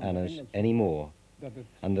at St. Anna's anymore,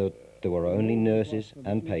 and that there were only nurses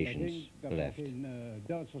and patients left.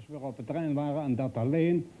 Duitsers weer op het terrein waren en dat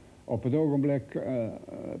alleen op het ogenblik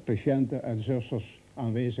patiënten en zusters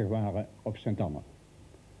aanwezig waren op St. Anna.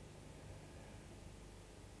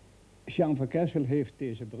 Jan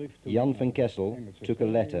van Kessel took a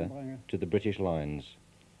letter to the British lines.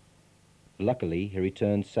 Luckily, he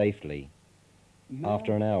returned safely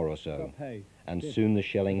after an hour or so, and soon the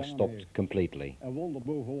shelling stopped completely. En wonder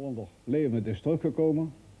boven wonder, levend is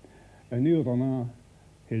teruggekomen. Een uur daarna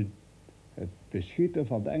hield het beschieten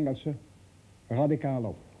van de Engelsen radicaal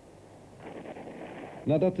op.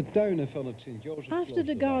 Nadat de tuinen van het Sint-Joseph After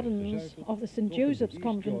the gardens of the St. Joseph's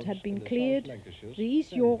convent had been cleared, the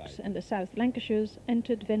East Yorks and the South Lancashires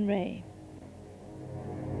entered Venray.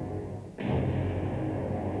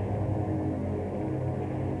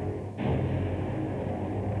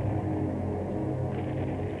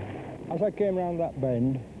 As I came round that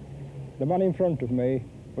bend, the man in front of me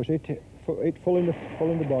was hit full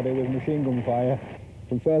in the body with machine gun fire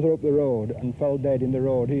from further up the road and fell dead in the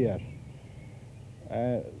road here.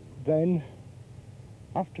 Then,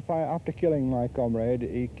 after killing my comrade,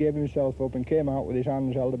 he gave himself up and came out with his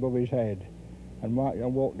hands held above his head and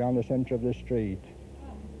walked down the centre of the street.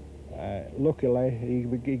 Luckily,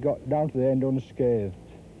 he got down to the end unscathed,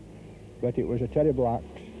 but it was a terrible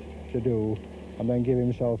act to do and then give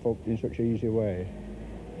himself up in such an easy way.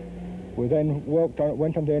 We then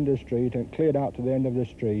went on the end of the street and cleared out to the end of the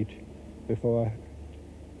street before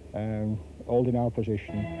holding our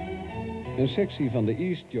position. Een sectie van de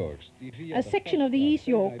East Yorks. A section of the East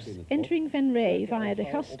Yorks, entering Venray via the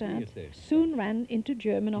Gaststraat, soon ran into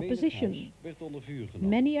German opposition.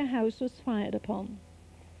 Many a house was fired upon.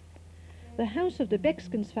 The house of the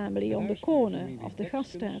Bekskens family on the corner of the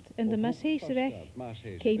Gaststraat and the Maasheeseweg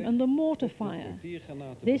came under mortar fire,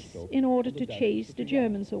 this in order to chase the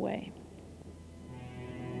Germans away.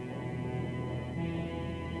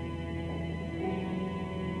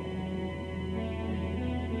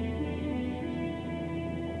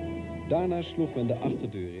 Daarna sloeg men de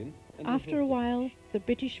achterdeur in. After a while, the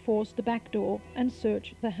British forced the back door and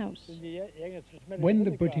searched the house. When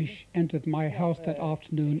the British entered my house that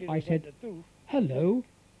afternoon, I said, "Hello,"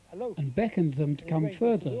 and beckoned them to come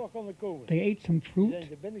further. They ate some fruit,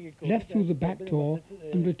 left through the back door,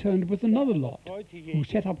 and returned with another lot, who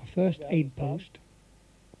set up a first aid post.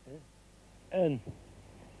 En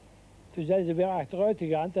toen zijn ze weer achteruit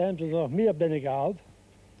gegaan, toen hebben ze er nog meer binnengehaald.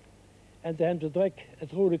 En toen hebben ze direct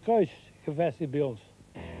het Rode Kruis gevestigd bij ons.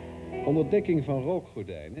 Onder dekking van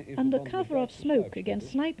rookgordijnen. Under cover of smoke against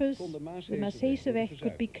snipers, the Maasheeseweg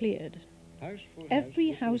could be cleared.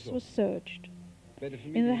 Every house was searched.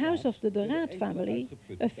 In the house of the De Raad family,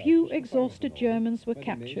 a few exhausted Germans were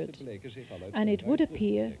captured, and it would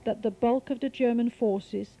appear that the bulk of the German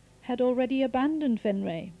forces had already abandoned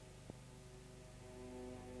Venray.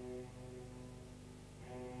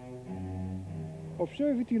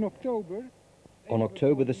 On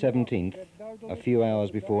October the 17th, a few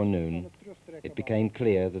hours before noon, it became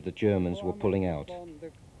clear that the Germans were pulling out.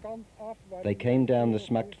 They came down the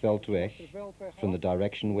Smachtveldweg from the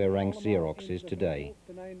direction where Rank Xerox is today,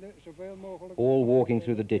 all walking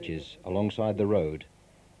through the ditches alongside the road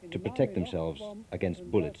to protect themselves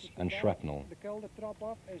against bullets and shrapnel.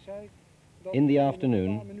 In the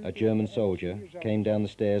afternoon, a German soldier came down the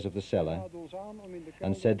stairs of the cellar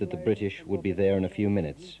and said that the British would be there in a few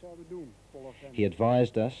minutes. He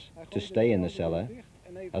advised us to stay in the cellar,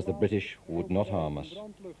 as the British would not harm us.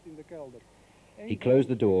 He closed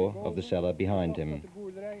the door of the cellar behind him,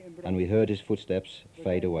 and we heard his footsteps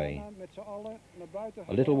fade away.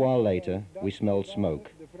 A little while later, we smelled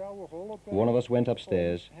smoke. One of us went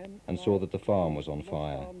upstairs and saw that the farm was on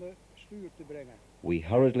fire. We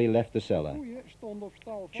hurriedly left the cellar.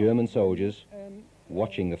 German soldiers,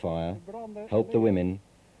 watching the fire, helped the women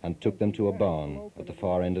and took them to a barn at the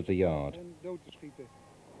far end of the yard.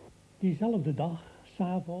 Diezelfde dag,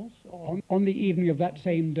 s'avonds, on the evening of that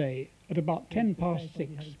same day, at about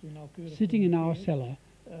 6:10, sitting in our cellar,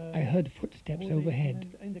 I heard footsteps overhead.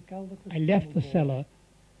 I left the cellar,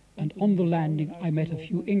 and on the landing I met a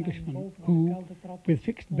few Englishmen who, with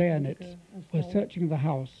fixed bayonets, were searching the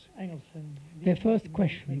house. Their first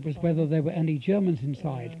question was whether there were any Germans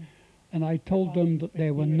inside, and I told them that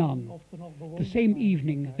there were none. The same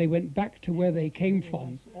evening they went back to where they came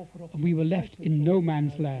from, and we were left in no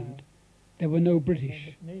man's land. There were no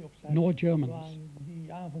British, nor Germans.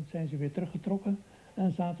 Die avond zijn ze weer teruggetrokken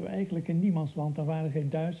en zaten we eigenlijk in niemandsland. Er waren geen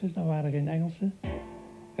Duitsers, er waren geen Engelsen.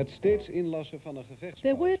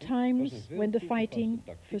 There were times when the fighting,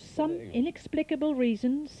 for some inexplicable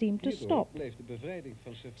reason, seemed to stop.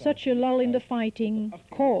 Such a lull in the fighting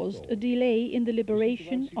caused a delay in the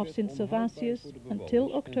liberation of St. Servatius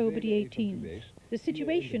until October the 18th. The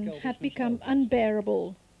situation had become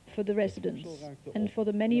unbearable for the residents and for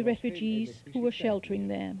the many refugees who were sheltering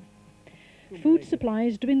there. Food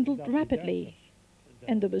supplies dwindled rapidly,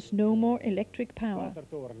 and there was no more electric power.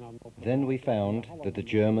 Then we found that the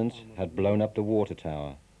Germans had blown up the water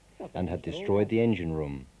tower and had destroyed the engine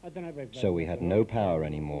room, so we had no power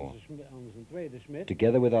anymore.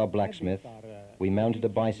 Together with our blacksmith, we mounted a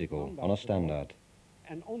bicycle on a standard,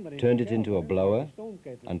 turned it into a blower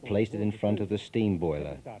and placed it in front of the steam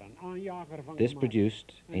boiler. This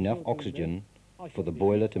produced enough oxygen for the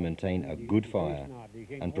boiler to maintain a good fire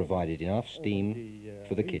and provided enough steam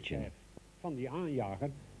for the kitchen. Van die aanjager,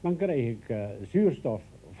 dan kreeg ik zuurstof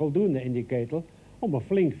voldoende in die ketel om een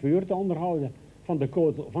flink vuur te onderhouden van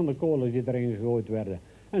de kolen die erin gegooid werden.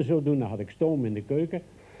 En zodoende had ik stoom in de keuken.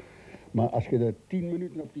 Maar als je er 10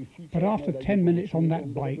 minuten op die fiets... But after 10 minutes on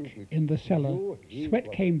that bike in the cellar, sweat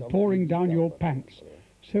came pouring down your pants.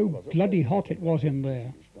 So bloody hot it was in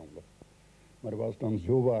there. Maar het was dan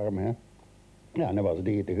zo warm, hè? Ja, en dan was het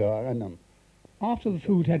eten gaar en dan... After the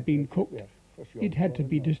food had been cooked, it had to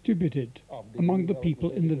be distributed among the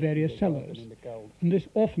people in the various cellars, and this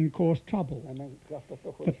often caused trouble.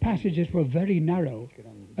 The passages were very narrow,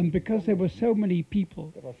 and because there were so many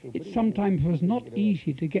people, it sometimes was not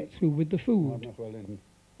easy to get through with the food. Nog wel een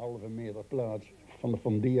halve meter plaats van de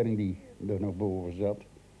fundering die er nog boven zat.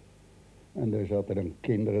 En daar zaten dan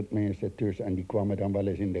kinderen het meeste tussen, en die kwamen dan wel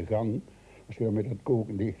eens in de gang, als je dan met dat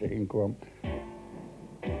koken erin kwam.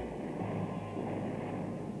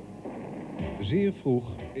 Zeer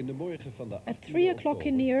vroeg in de morgen van de At 3 o'clock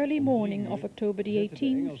in the early morning of October the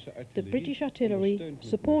 18th, the British artillery,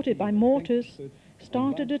 supported by mortars,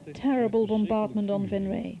 started a terrible bombardment on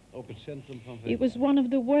Venray. It was one of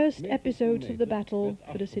the worst episodes of the battle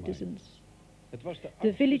for the citizens.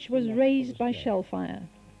 The village was razed by shell fire,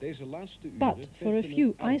 but for a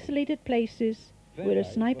few isolated places where a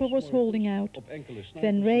sniper was holding out,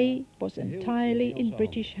 Venray was entirely in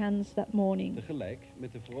British hands that morning.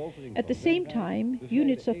 At the same time,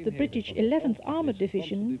 units of the British 11th Armoured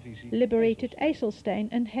Division liberated IJsselstein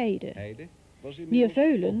and Heide. Near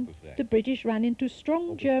Veulen, the British ran into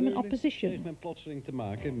strong German opposition.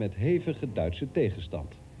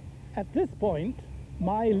 At this point,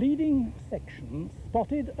 my leading section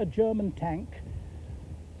spotted a German tank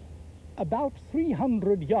about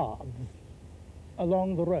 300 yards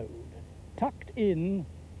along the road, tucked in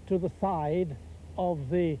to the side of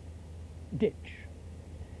the ditch.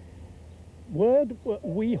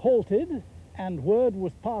 We halted, and word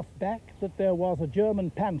was passed back that there was a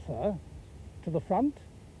German Panzer to the front,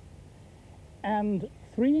 and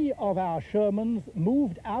 3 of our Shermans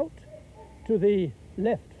moved out to the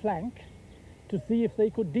left flank to see if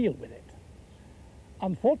they could deal with it.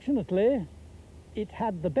 Unfortunately, it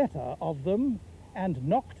had the better of them and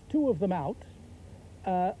knocked 2 of them out,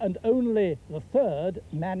 and only the third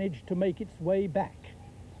managed to make its way back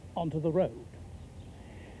onto the road.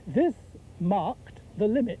 This marked the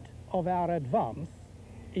limit of our advance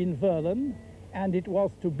in Verlen, and it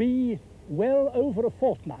was to be well over a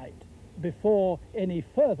fortnight before any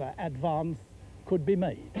further advance could be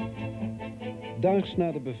made. Daags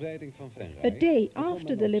na de bevrijding van Venray. A day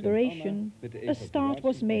after the liberation, a start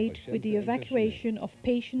was made with the evacuation of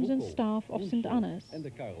patients and staff of St. Anna's.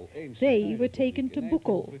 They were taken to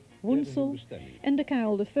Boekel, Woensel, and the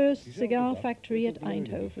Karel I cigar factory at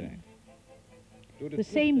Eindhoven. The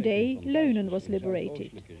same day, Leunen was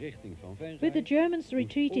liberated. With the Germans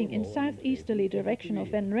retreating in southeasterly direction of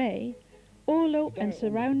Venray, Oorlo and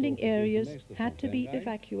surrounding areas had to be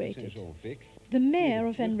evacuated. The mayor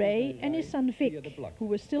of Venray and his son Vic, who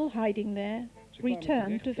were still hiding there,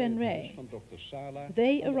 returned to Venray.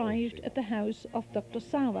 They arrived at the house of Dr.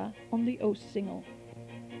 Sawa on the Oostsingel.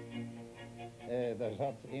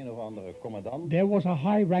 There was a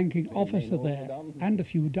high-ranking officer there and a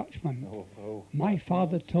few Dutchmen. My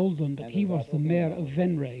father told them that he was the mayor of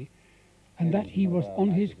Venray and that he was on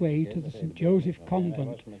his way to the St. Joseph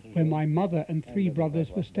convent where my mother and 3 brothers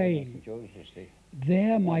were staying.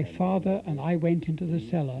 There my father and I went into the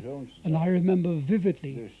cellar, and I remember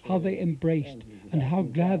vividly how they embraced and how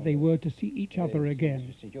glad they were to see each other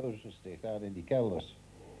again. St. Joseph steeg daar in die kelders.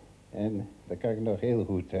 En dat kan ik nog heel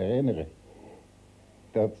goed herinneren.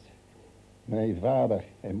 Dat mijn vader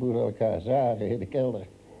en moeder elkaar zagen in de kelder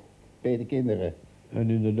bij de kinderen. En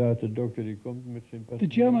inderdaad, de dokter die komt met zijn The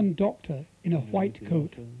German doctor in a white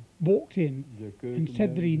coat walked in and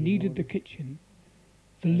said that he needed the kitchen.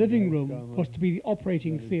 The living room was to be the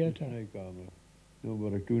operating theatre. Nou,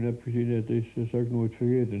 wat ik toen heb gezien, dat zal ik nooit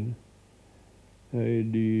vergeten.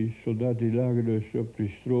 Die soldaten die lagen dus op die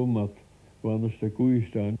stroommat, waar anders de koeien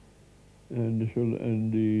staan. En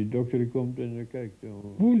die dokter die komt en kijkt.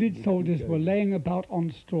 Wounded soldiers were laying about on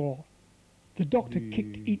straw. The doctor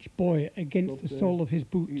kicked each boy against the sole of his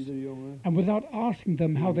boots, and without asking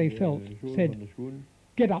them how they felt, said,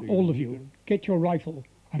 "Get up, all of you, get your rifle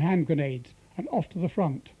and hand grenades, and off to the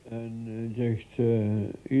front." En zegt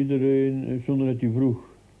iedereen, zonder dat hij vroeg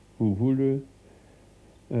hoe voelde,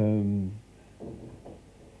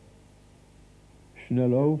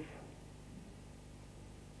 snel auf,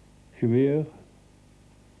 geweer,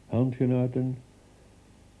 handgranaten,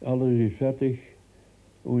 alles is fertig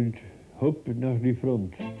und hopp naar die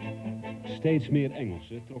front. Steeds meer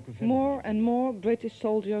Engelsen trokken verder. More and more British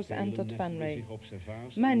soldiers entered Venray.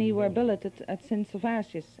 Many were billeted at St.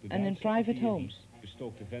 Servatius and in private homes.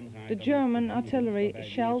 The German artillery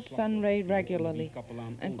shelled Venray regularly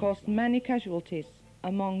and caused many casualties,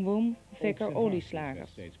 among whom Vicar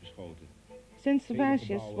olieslagers. St.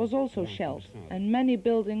 Servatius was also shelled and many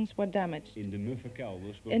buildings were damaged.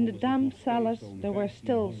 In the damp cellars there were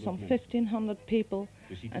still some 1,500 people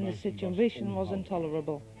and the situation was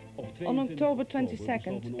intolerable. On October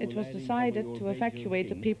 22nd it was decided to evacuate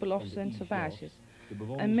the people of St. Servatius,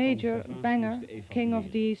 and Major Banger, King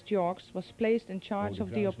of the East Yorks, was placed in charge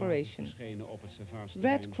of the operation.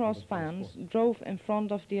 Red Cross vans drove in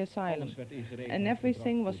front of the asylum, and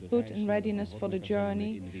everything was put in readiness for the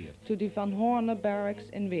journey to the Van Horne barracks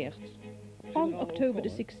in Weert. On October the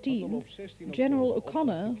 16th, General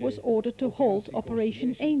O'Connor was ordered to halt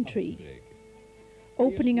Operation Aintree.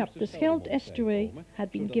 Opening up the Scheldt estuary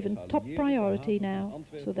had been given top priority now,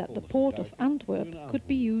 so that the port of Antwerp could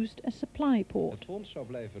be used as supply port.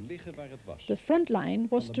 The front line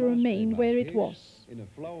was to remain where it was.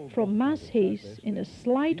 From Maashees in a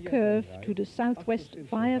slight curve to the southwest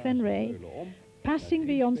via Venray, passing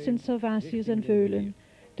beyond St. Servatius and Veulen,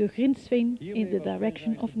 to Grinsveen in the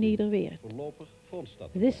direction of Nederweert.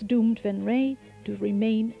 This doomed Venray to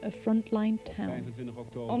remain a frontline town.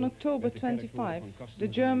 On October 25, the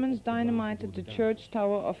Germans dynamited the church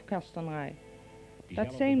tower of Kastenrij.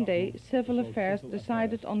 That same day, Civil Affairs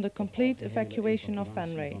decided on the complete evacuation of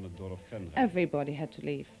Venray. Everybody had to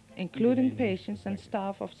leave, including patients and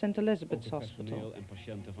staff of St. Elizabeth's Hospital.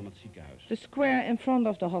 The square in front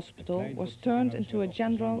of the hospital was turned into a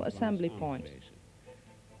general assembly point.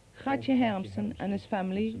 Gatje Hermsen and his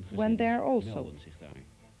family went there also.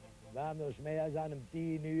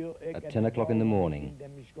 At 10 o'clock in the morning,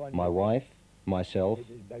 my wife, myself,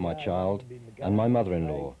 my child, and my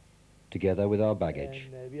mother-in-law, together with our baggage.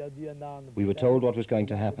 We were told what was going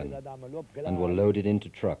to happen, and were loaded into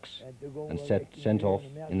trucks, and sent off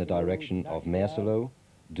in the direction of Meerselo,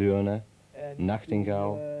 Deurne,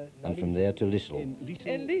 Nachtingale, and from there to Lissel.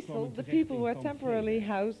 In Liesel, the people were temporarily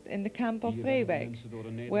housed in the camp of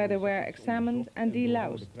Vreewijk, where they were examined and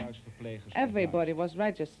deloused. Everybody was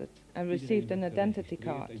registered and received an identity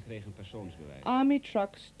card. Army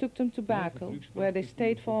trucks took them to Bakel, where they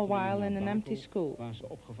stayed for a while in an empty school.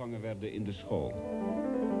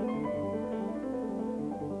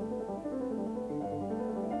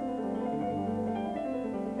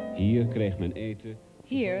 Hier kreeg men eten.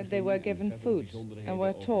 Here they were given food and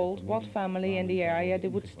were told what family in the area they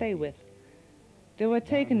would stay with. They were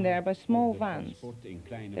taken there by small vans.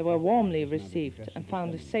 They were warmly received and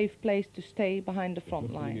found a safe place to stay behind the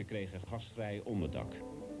front line. De kregen gastvrij onderdak,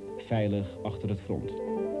 veilig achter het front.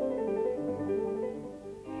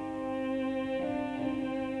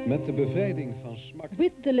 Met de bevrijding van Smak,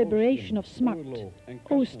 With the liberation of Smacht,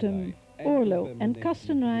 Oostum, Orlo and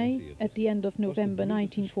Kastenrij at the end of November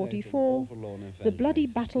 1944, the bloody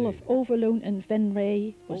battle of Overloon and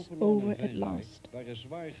Venray was over at last.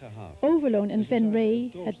 Overloon and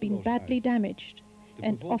Venray had been badly damaged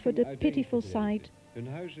and offered a pitiful sight,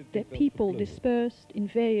 their people dispersed in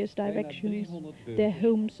various directions, their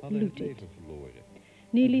homes looted.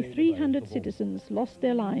 Nearly 300 citizens lost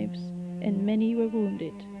their lives and many were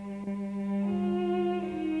wounded.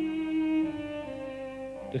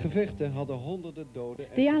 de gevechten hadden honderden doden.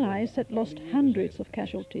 The Allies had lost hundreds of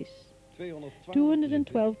casualties.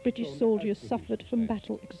 212 British soldiers suffered from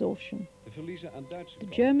battle exhaustion. The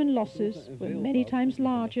German losses were many times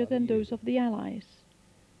larger than those of the Allies.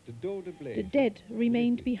 The dead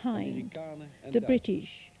remained behind, the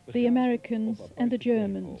British, the Americans and the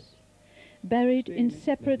Germans, buried in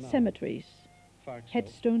separate cemeteries,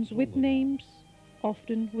 headstones with names,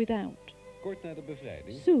 often without.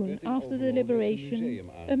 Soon after the liberation,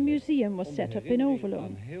 a museum was set up in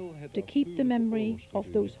Overloon to keep the memory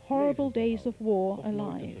of those horrible days of war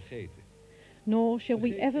alive. Nor shall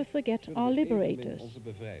we ever forget our liberators,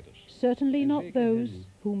 certainly not those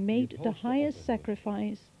who made the highest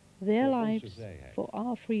sacrifice, their lives, for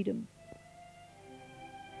our freedom.